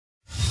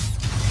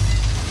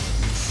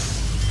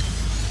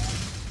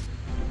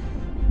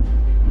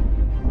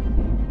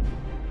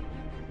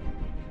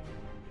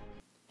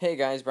Hey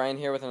guys, Brian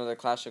here with another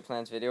Clash of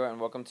Clans video, and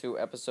welcome to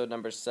episode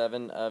number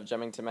 7 of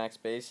Jumping to Max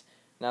Base.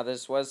 Now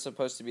this was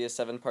supposed to be a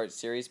 7-part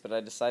series, but I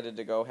decided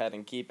to go ahead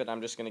and keep it.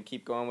 I'm just going to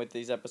keep going with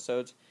these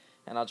episodes,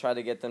 and I'll try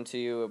to get them to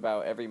you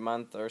about every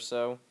month or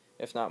so,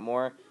 if not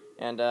more.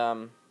 And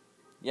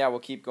yeah, we'll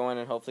keep going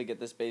and hopefully get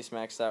this base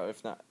maxed out,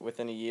 if not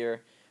within a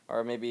year,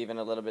 or maybe even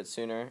a little bit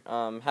sooner.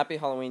 Happy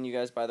Halloween, you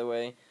guys, by the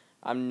way.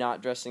 I'm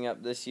not dressing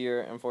up this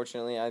year,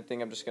 unfortunately. I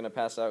think I'm just going to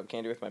pass out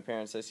candy with my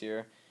parents this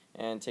year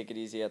and take it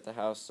easy at the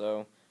house.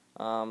 So,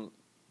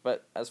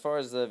 but as far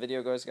as the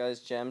video goes, guys,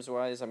 gems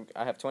wise,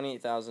 I have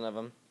 28,000 of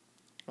them.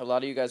 A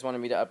lot of you guys wanted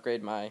me to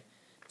upgrade my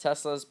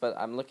Teslas, but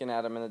I'm looking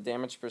at them, and the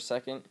damage per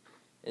second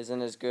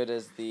isn't as good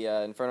as the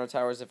Inferno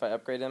Towers if I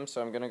upgrade them.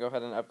 So I'm gonna go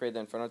ahead and upgrade the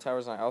Inferno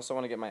Towers, and I also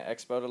want to get my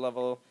Expo to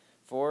level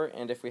 4.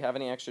 And if we have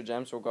any extra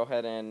gems, we'll go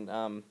ahead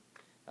and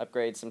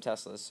upgrade some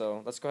Teslas.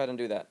 So let's go ahead and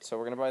do that. So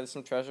we're gonna buy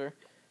some treasure.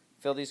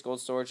 Fill these gold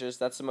storages.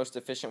 That's the most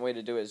efficient way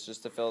to do it, is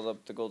just to fill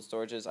up the gold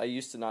storages. I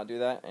used to not do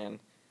that, and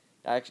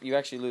you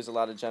actually lose a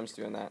lot of gems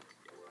doing that.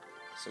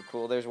 So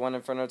cool. There's one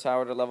Inferno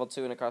Tower to level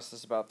 2, and it costs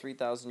us about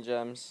 3,000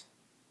 gems.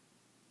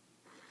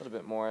 A little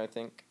bit more, I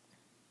think.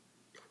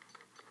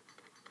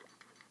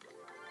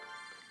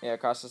 Yeah, it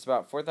costs us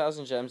about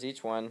 4,000 gems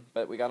each one,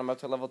 but we got them up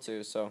to level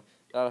 2, so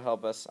that'll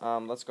help us.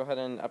 Let's go ahead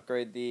and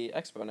upgrade the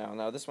Expo now.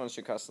 Now, this one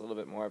should cost a little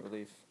bit more, I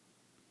believe.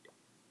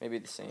 Maybe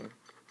the same.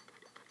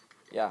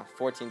 Yeah,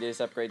 14 days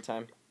upgrade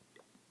time.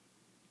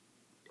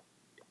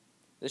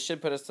 This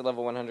should put us to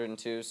level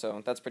 102,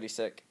 so that's pretty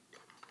sick.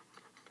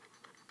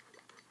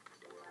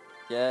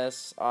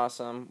 Yes,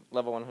 awesome.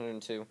 Level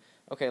 102.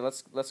 Okay,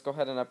 let's go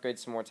ahead and upgrade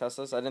some more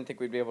Teslas. I didn't think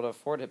we'd be able to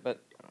afford it,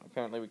 but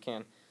apparently we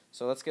can.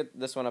 So let's get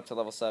this one up to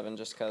level 7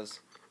 just because.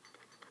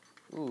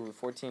 Ooh,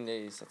 14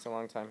 days. That's a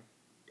long time.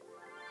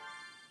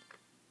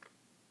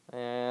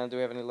 And do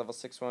we have any level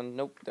 6 one?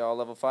 Nope, they're all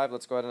level 5.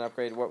 Let's go ahead and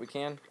upgrade what we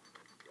can.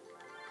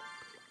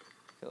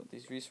 Fill up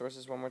these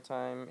resources one more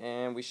time,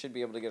 and we should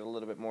be able to get a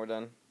little bit more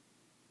done.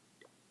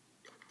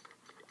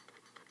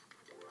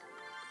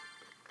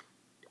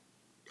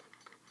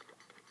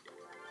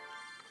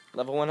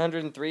 Level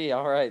 103,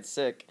 alright,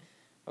 sick.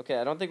 Okay,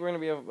 I don't think we're going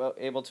to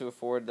be able to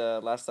afford the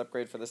last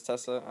upgrade for this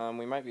Tesla.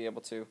 We might be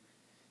able to.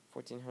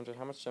 1,400,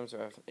 how much gems do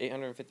I have?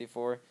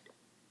 854.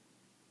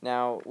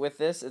 Now, with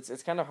this,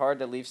 it's kind of hard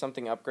to leave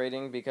something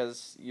upgrading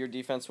because your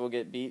defense will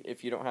get beat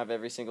if you don't have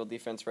every single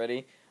defense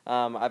ready.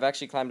 I've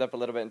actually climbed up a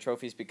little bit in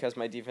trophies because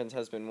my defense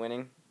has been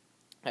winning.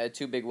 I had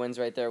 2 big wins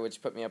right there,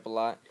 which put me up a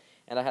lot.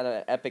 And I had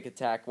an epic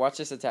attack. Watch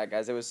this attack,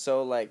 guys. It was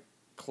so, like,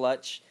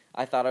 clutch.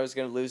 I thought I was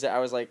going to lose it. I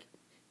was, like,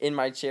 in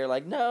my chair,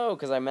 like, no,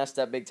 because I messed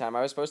up big time.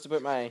 I was supposed to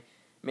put my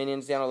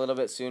minions down a little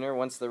bit sooner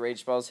once the rage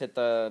spells hit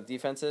the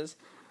defenses.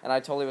 And I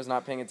totally was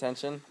not paying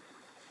attention.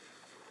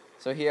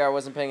 So here I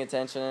wasn't paying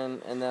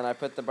attention, and then I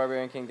put the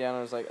Barbarian King down, and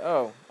I was like,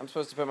 oh, I'm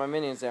supposed to put my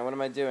minions down. What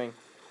am I doing?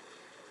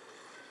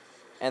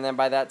 And then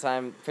by that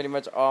time, pretty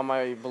much all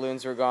my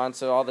balloons were gone,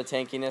 so all the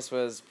tankiness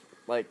was,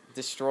 like,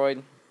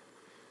 destroyed,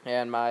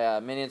 and my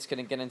minions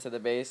couldn't get into the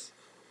base.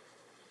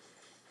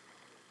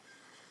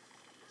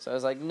 So I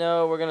was like,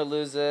 no, we're going to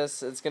lose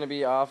this. It's going to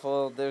be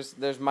awful. It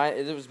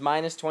was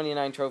minus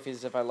 29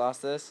 trophies if I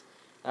lost this.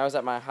 I was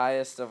at my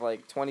highest of,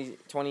 like,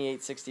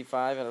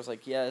 2865, and I was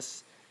like,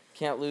 yes.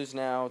 Can't lose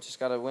now.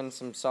 Just got to win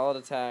some solid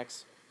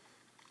attacks.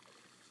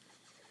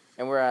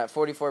 And we're at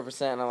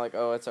 44%, and I'm like,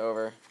 oh, it's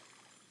over.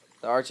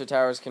 The Archer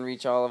Towers can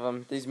reach all of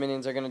them. These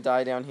minions are going to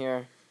die down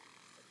here.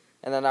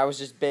 And then I was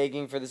just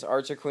begging for this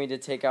Archer Queen to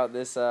take out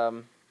this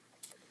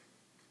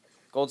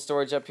gold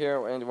storage up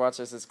here. And watch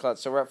this, it's clutch.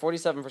 So we're at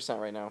 47%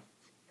 right now.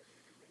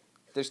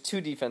 There's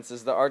 2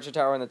 defenses, the Archer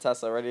Tower and the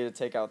Tesla, ready to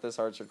take out this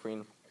Archer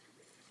Queen.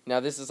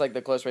 Now, this is like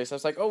the close race. I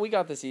was like, oh, we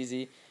got this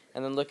easy.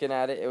 And then looking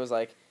at it, it was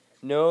like,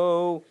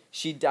 no,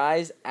 she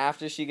dies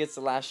after she gets the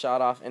last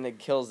shot off, and it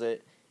kills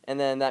it. And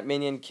then that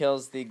minion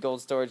kills the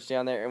gold storage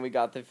down there, and we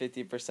got the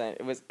 50%.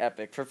 It was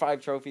epic. For 5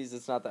 trophies,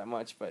 it's not that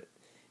much, but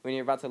when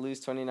you're about to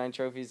lose 29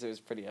 trophies, it was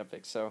pretty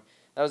epic. So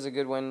that was a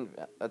good win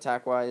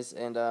attack-wise.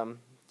 And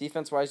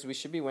defense-wise, we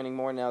should be winning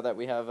more now that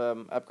we have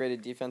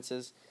upgraded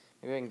defenses.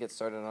 Maybe I can get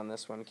started on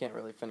this one. Can't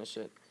really finish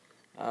it.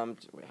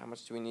 Wait, how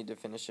much do we need to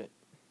finish it?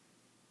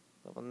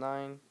 Level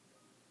 9.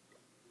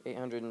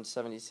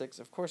 876.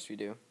 Of course we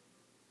do.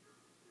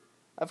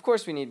 Of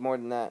course we need more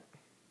than that.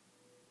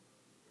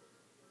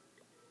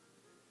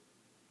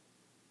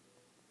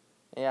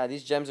 Yeah,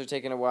 these gems are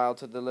taking a while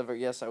to deliver.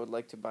 Yes, I would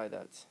like to buy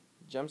that.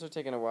 Gems are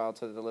taking a while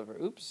to deliver.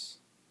 Oops.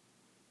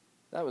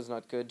 That was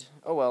not good.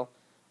 Oh well.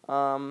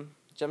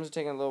 Gems are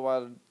taking a little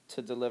while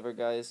to deliver,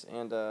 guys.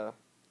 And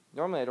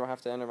normally I don't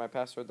have to enter my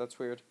password. That's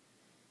weird.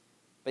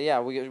 But yeah,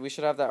 we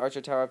should have that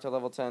Archer Tower up to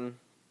level 10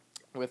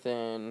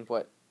 within,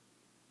 what,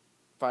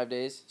 5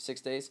 days?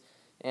 6 days?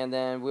 And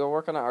then we'll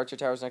work on the Archer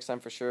Towers next time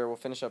for sure. We'll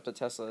finish up the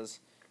Teslas.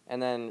 And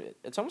then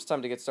it's almost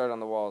time to get started on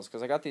the walls,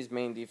 because I got these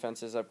main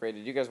defenses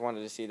upgraded. You guys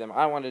wanted to see them.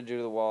 I wanted to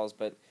do the walls,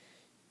 but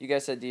you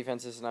guys said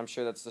defenses, and I'm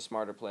sure that's the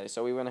smarter play.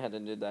 So we went ahead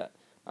and did that.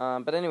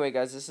 But anyway,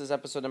 guys, this is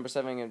episode number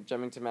 7 of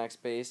Jumping to Max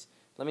Base.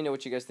 Let me know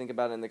what you guys think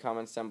about it in the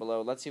comments down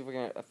below. Let's see if we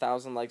can get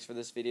 1,000 likes for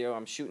this video.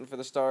 I'm shooting for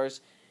the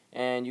stars.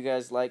 And you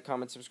guys like,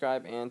 comment,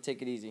 subscribe, and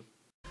take it easy.